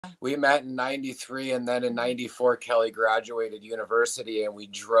We met in 93, and then in 94, Kelly graduated university, and we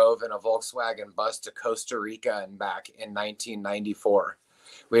drove in a Volkswagen bus to Costa Rica and back in 1994.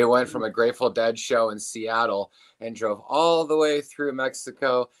 We went from a Grateful Dead show in Seattle and drove all the way through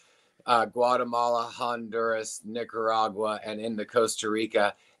Mexico, Guatemala, Honduras, Nicaragua, and into Costa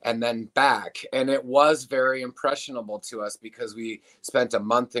Rica, and then back. And it was very impressionable to us because we spent a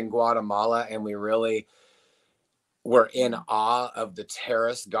month in Guatemala and we really were in awe of the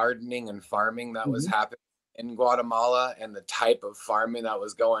terrace gardening and farming that was Mhm. happening in Guatemala and the type of farming that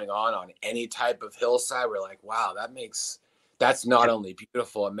was going on any type of hillside. We're like, wow, that's not only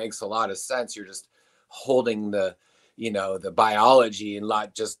beautiful, it makes a lot of sense. You're just holding the biology and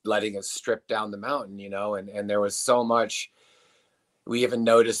not just letting it strip down the mountain, and there was so much. We even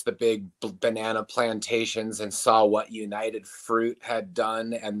noticed the big banana plantations and saw what United Fruit had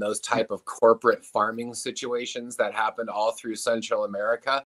done and those type of corporate farming situations that happened all through Central America.